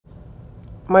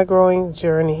My growing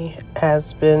journey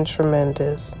has been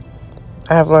tremendous.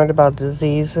 I have learned about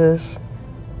diseases,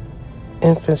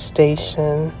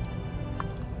 infestation,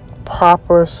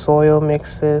 proper soil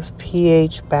mixes,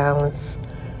 pH balance,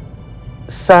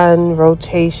 sun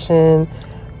rotation,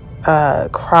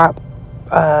 crop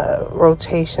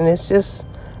rotation. It's just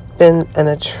been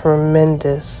a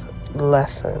tremendous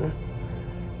lesson,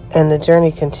 and the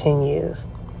journey continues.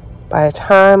 By the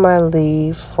time I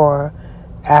leave for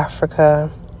Africa,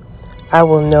 I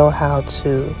will know how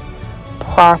to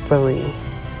properly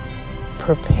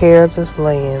prepare this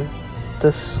land,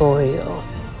 the soil,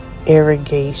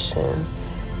 irrigation,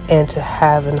 and to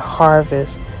have a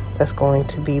harvest that's going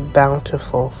to be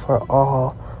bountiful for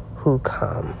all who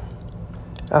come.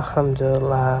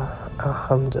 Alhamdulillah,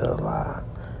 alhamdulillah,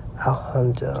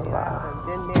 alhamdulillah. I've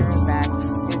been there and back,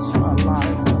 inshallah.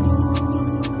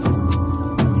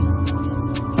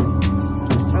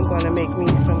 I'm going to make me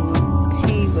some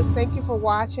tea with. Thank you for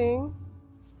watching.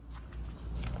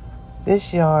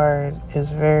 This yard is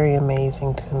very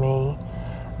amazing to me.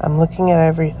 I'm looking at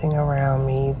everything around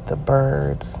me, the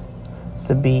birds,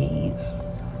 the bees,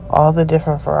 all the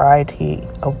different variety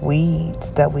of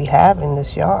weeds that we have in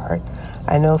this yard.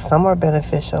 I know some are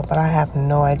beneficial, but I have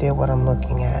no idea what I'm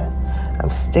looking at. I'm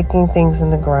sticking things in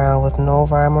the ground with no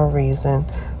rhyme or reason,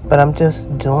 but I'm just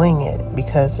doing it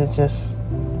because it's just,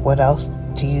 what else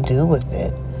do you do with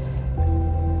it?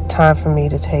 Time for me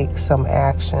to take some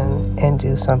action and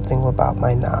do something about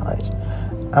my knowledge.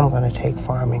 I'm going to take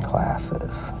farming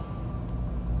classes.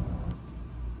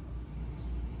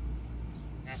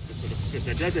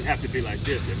 It doesn't have to be like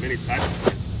this. There are many types of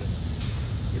pests,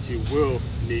 but you will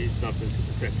need something to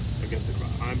protect against the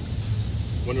crop. I'm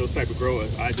one of those type of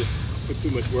growers. I just put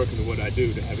too much work into what I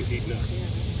do to have it eaten up.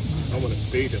 I want to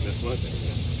feed them. That's one thing.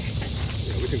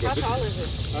 Yeah, we can go. How tall is it?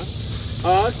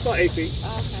 Huh? It's about 8 feet.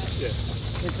 Oh, okay. Yeah.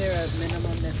 Is there a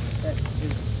minimum that is?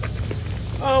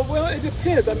 Well, it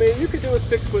depends. I mean, you could do a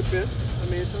 6-foot fence. I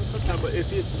mean, sometimes, but if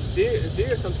it's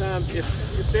deer, sometimes if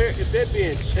they're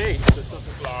being chased for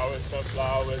sunflowers, and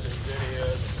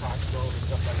zinnias, and cocktails,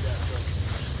 and stuff like that. So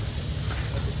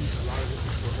that's what a lot of this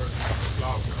is for her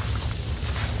flowers.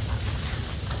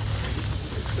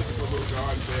 Typical little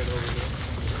garden bed over there.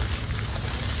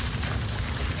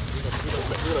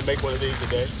 We're gonna make one of these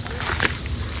today.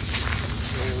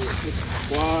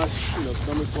 Squash,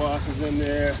 summer squash is in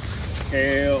there,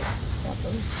 kale,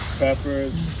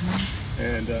 peppers,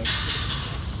 and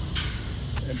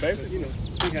basically,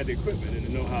 we had the equipment and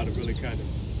to know how to really kind of,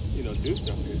 do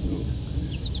stuff here. So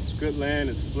good land,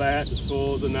 it's flat, the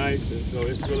soils are nice, and so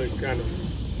it's really kind of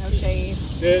no shade.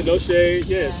 Yeah, no shade.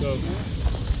 Yeah. So.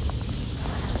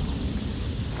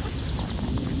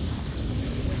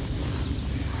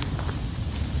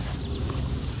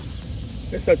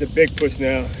 It's such a big push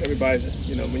now. Everybody's,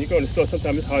 when you go in the store,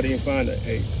 sometimes it's hard to even find the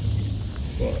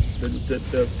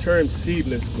term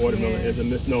seedless watermelon is a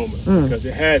misnomer because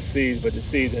it has seeds, but the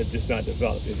seeds have just not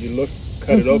developed. If you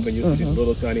cut it open, you'll see these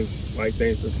little tiny white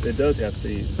things. It does have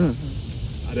seeds.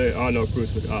 There are no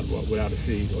fruits without a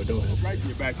seed or don't have. Right in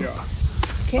your backyard.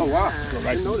 Oh wow! Go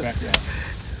right in your backyard.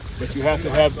 But you have to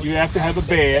have a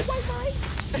bed.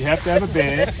 You have to have a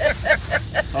bed,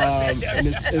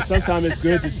 and sometimes it's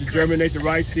good to germinate the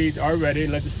rice seeds already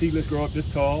and let the seedlings grow up this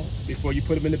tall before you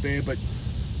put them in the bed. But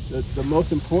the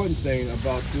most important thing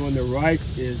about doing the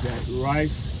rice is that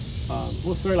rice,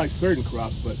 well, sort of like certain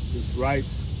crops, but this rice,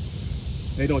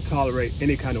 they don't tolerate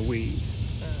any kind of weeds.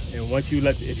 And once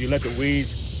if you let the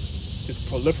weeds just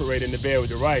proliferate in the bed with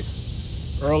the rice,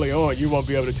 early on you won't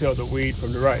be able to tell the weed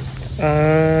from the rice.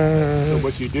 So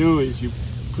what you do is you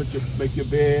make your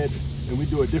bed, and we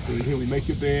do it differently here. We make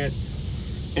your bed,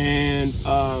 and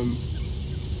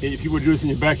if you were to do this in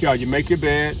your backyard, you make your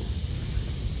bed,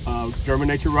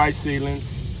 germinate your rice seedlings,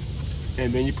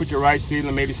 and then you put your rice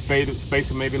seedling, maybe space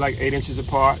them maybe like 8 inches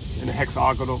apart in a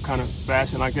hexagonal kind of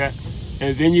fashion like that,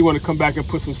 and then you want to come back and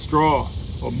put some straw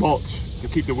or mulch to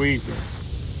keep the weeds down.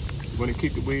 You want to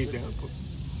keep the weeds down.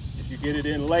 If you get it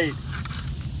in late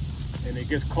and it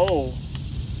gets cold,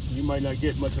 you might not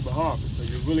get much of a harvest. So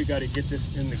you really got to get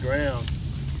this in the ground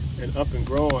and up and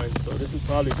growing. So this has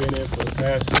probably been in for the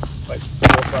past like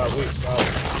 4 or 5 weeks.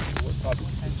 Probably.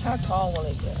 And how tall will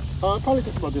it get? Probably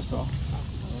just about this tall.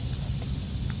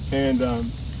 And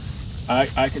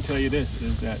I can tell you this,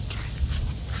 is that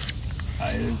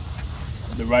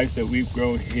the rice that we've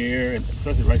grown here, and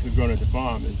especially the rice we've grown at the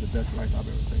farm, is the best rice I've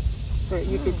ever tasted. So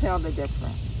you can tell the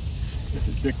difference. It's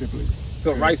addictively.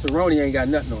 So rice aroni ain't got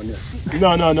nothing on this.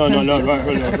 No. Right.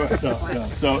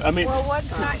 So I mean, well, what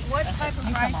type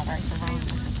of rice?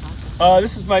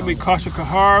 This is might be Kasha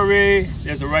Kahari.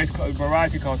 There's a rice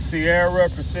variety called Sierra,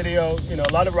 Presidio. You know,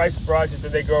 a lot of rice varieties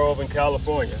that they grow over in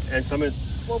California, and some of.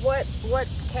 Well, what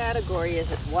category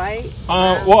is it? White?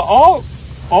 Well,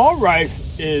 all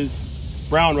rice is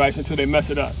brown rice until they mess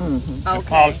it up and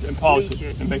polish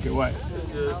it and make it white.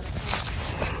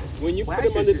 When you put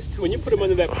them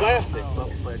under that plastic,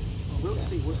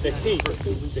 the heat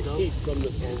from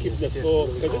keeping the soil,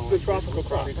 because this is a tropical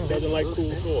crop. It doesn't like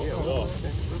cool soil at all.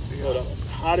 So the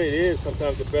hotter it is,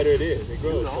 sometimes the better it is. It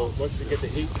grows. So once you get the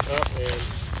heat up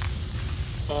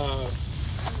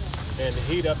and the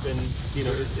heat up, and you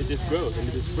know it just grows and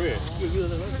it just spreads.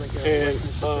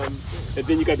 And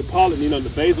then you got the pollen. You know,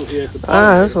 the basil here is the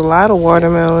pollen. There's a lot of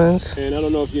watermelons. And I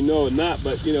don't know if you know or not,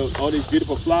 but you know all these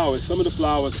beautiful flowers. Some of the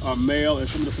flowers are male, and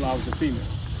some of the flowers are female.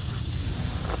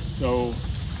 So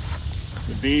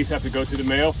the bees have to go to the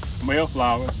male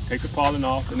flower, take the pollen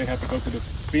off, then they have to go to the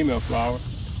female flower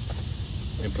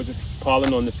and put the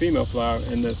pollen on the female flower,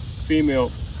 and the female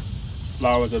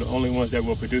flowers are the only ones that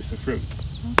will produce the fruit.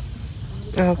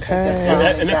 Okay.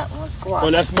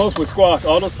 Well, that's most with squash.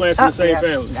 All those plants in the same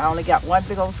family. I only got one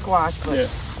big old squash, but Yeah.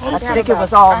 I think it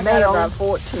was all male. About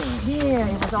 14. Yeah,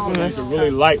 it was all There's a male. really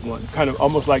light one, kind of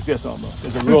almost like this almost.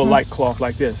 There's a real light cloth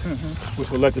like this, which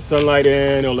will let the sunlight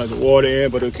in, it'll let the water in,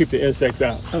 but it'll keep the insects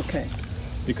out. Okay.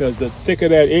 Because the thicker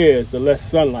that is, the less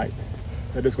sunlight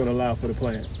that it's going to allow for the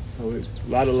plant. So a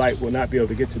lot of light will not be able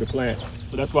to get to the plant.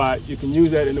 So that's why you can use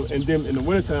that in the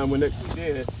wintertime when they're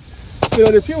dead. You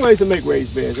know, there's a few ways to make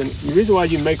raised beds, and the reason why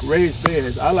you make raised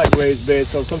beds, I like raised beds,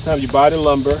 so sometimes you buy the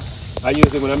lumber. I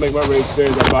usually, when I make my raised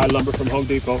beds, I buy lumber from Home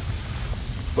Depot,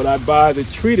 but I buy the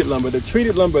treated lumber. The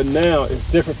treated lumber now is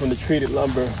different from the treated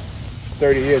lumber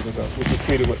 30 years ago, which was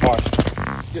treated with arsenic.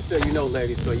 Just so you know,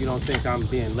 ladies, so you don't think I'm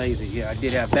being lazy. Yeah, I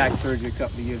did have back surgery a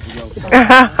couple of years ago. So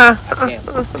I can't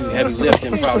do heavy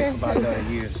lifting probably for about another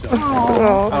year. So I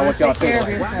don't want y'all to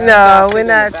think like, No, we're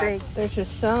not thinking. There's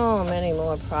just so many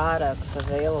more products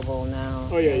available now.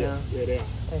 Oh yeah, yeah, yeah, they are.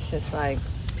 It's just like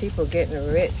people getting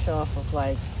rich off of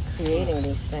like creating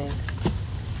these things.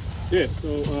 Yeah,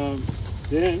 so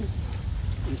then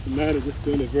it's a matter of just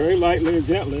doing it very lightly and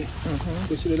gently,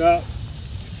 pushing it out.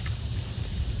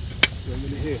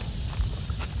 Over here.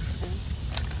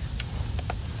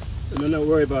 And I'm not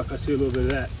worried about if I see a little bit of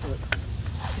that. But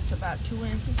It's about 2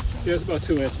 inches. yeah, it's about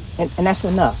 2 inches. And that's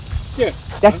enough. Yeah.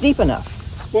 That's deep enough.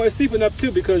 Well, it's deep enough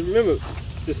too, because remember,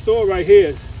 the soil right here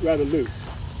is rather loose.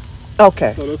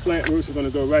 Okay. So those plant roots are going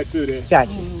to go right through there.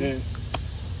 Gotcha. And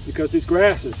because these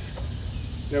grasses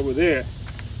that were there,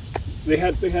 they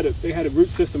had a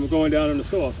root system going down in the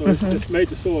soil. So it's made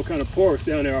the soil kind of porous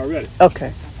down there already.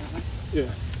 Okay. Yeah.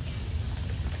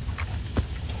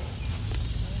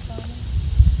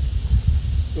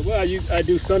 So what I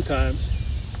do sometimes,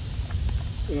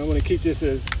 and I want to keep this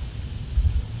as,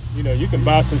 you know, you can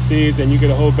buy some seeds and you get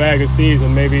a whole bag of seeds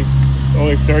and maybe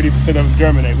only 30% of them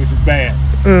germinate, which is bad.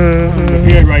 The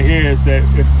fear right here is that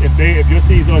if your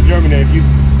seeds don't germinate,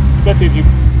 especially if you've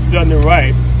done it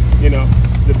right, you know,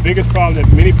 the biggest problem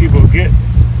that many people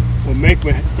will make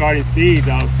when starting seeds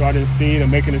out, starting a seed or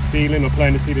making a seedling or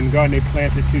planting a seed in the garden, they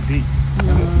plant it too deep.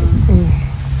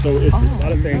 So it's a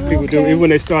lot of things people do, even when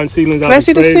they start seedlings out. Let's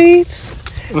see the seeds.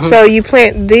 So you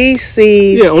plant these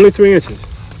seeds. Yeah, only 3 inches.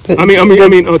 I mean,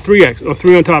 3x, or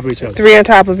 3 on top of each other. 3 on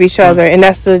top of each other, and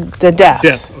that's the depth.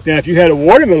 Yes. Okay. If you had a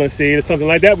watermelon seed or something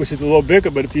like that, which is a little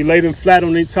bigger, but if you lay them flat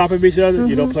on the top of each other,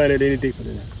 you don't plant it any deeper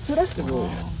than that. So that's the rule.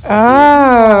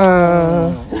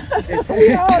 Oh. That's a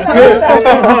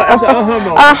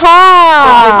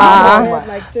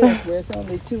Like this, where it's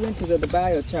only 2 inches of the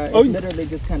biochar. It's literally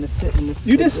just kind of sitting.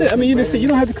 You just sit. I mean, you just sit. You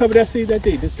don't have to cover that seed that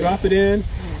deep. Just drop it in,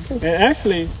 and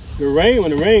actually,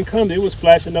 when the rain comes, it will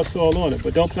splash enough soil on it.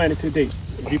 But don't plant it too deep.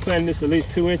 If you plant this at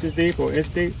least 2 inches deep or inch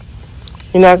deep,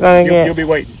 You're not gonna you'll be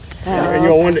waiting, and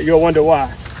you'll wonder why.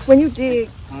 When you dig,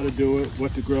 How to do it,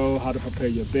 what to grow, how to prepare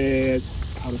your beds,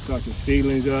 how to start your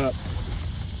seedlings up,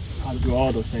 how to do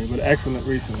all those things. But excellent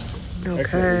resource. Okay.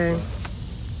 Excellent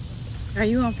resource. Are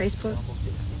you on Facebook?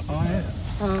 Oh yeah.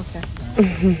 Oh, okay.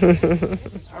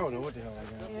 I don't know what the hell I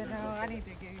got. you know, I need to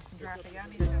give you some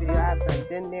traffic. I've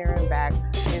been there and back,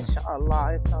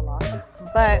 inshallah.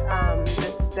 But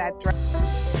that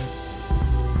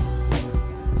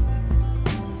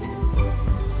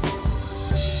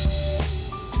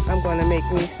I'm going to make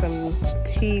me some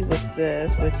tea with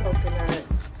this, with coconut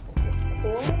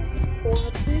coir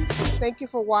tea. Thank you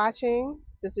for watching.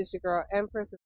 This is your girl Empress.